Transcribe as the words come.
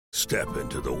Step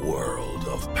into the world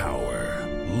of power,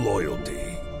 loyalty,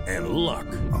 and luck.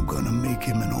 I'm gonna make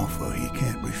him an offer he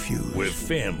can't refuse. With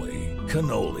family,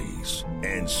 cannolis,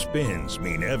 and spins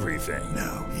mean everything.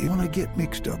 Now, you wanna get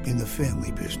mixed up in the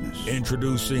family business.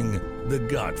 Introducing The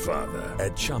Godfather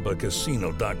at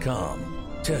ChumbaCasino.com.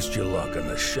 Test your luck in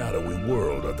the shadowy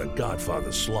world of The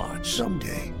Godfather slot.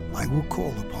 Someday, I will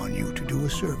call upon you to do a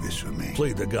service for me.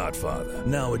 Play The Godfather,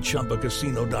 now at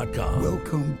ChumbaCasino.com.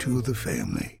 Welcome to the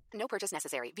family. No purchase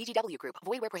necessary. VGW Group.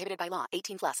 Void where prohibited by law.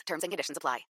 18 plus. Terms and conditions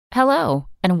apply. Hello,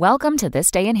 and welcome to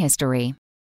This Day in History.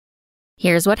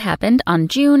 Here's what happened on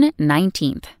June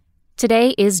 19th.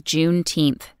 Today is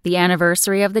Juneteenth, the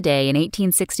anniversary of the day in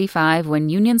 1865 when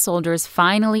Union soldiers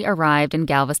finally arrived in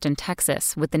Galveston,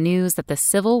 Texas, with the news that the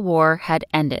Civil War had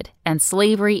ended and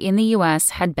slavery in the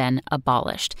U.S. had been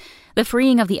abolished. The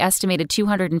freeing of the estimated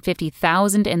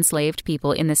 250,000 enslaved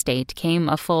people in the state came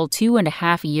a full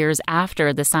 2.5 years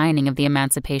after the signing of the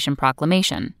Emancipation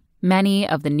Proclamation. Many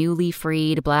of the newly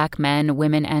freed black men,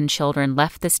 women, and children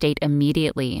left the state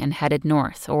immediately and headed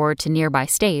north or to nearby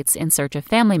states in search of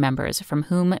family members from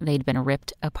whom they'd been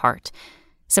ripped apart.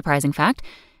 Surprising fact,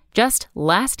 just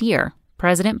last year,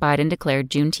 President Biden declared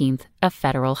Juneteenth a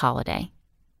federal holiday.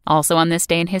 Also on this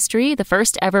day in history, the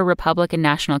first ever Republican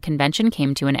National Convention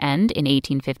came to an end in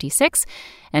 1856,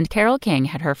 and Carole King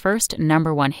had her first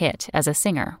 #1 hit as a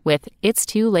singer with It's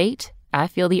Too Late, I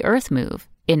Feel the Earth Move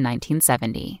in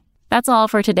 1970. That's all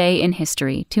for today in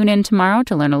history. Tune in tomorrow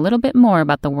to learn a little bit more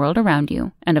about the world around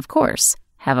you. And of course,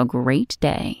 have a great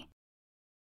day.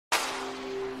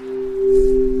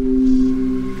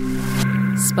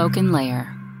 Spoken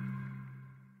Layer.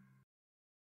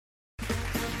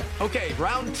 Okay,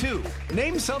 round 2.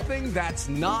 Name something that's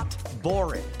not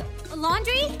boring. A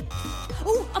laundry?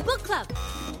 Ooh, a book club.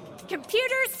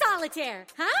 Computer solitaire,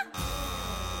 huh?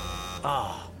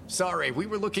 Ah, sorry, we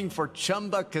were looking for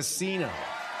Chumba Casino.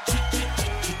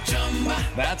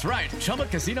 That's right.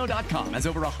 ChumbaCasino.com has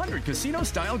over 100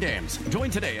 casino-style games.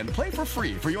 Join today and play for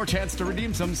free for your chance to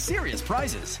redeem some serious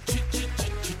prizes.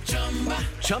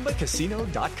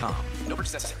 ChumbaCasino.com. No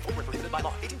purchase necessary. Void where prohibited by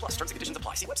law. 18 plus. Terms and conditions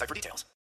apply. See website for details.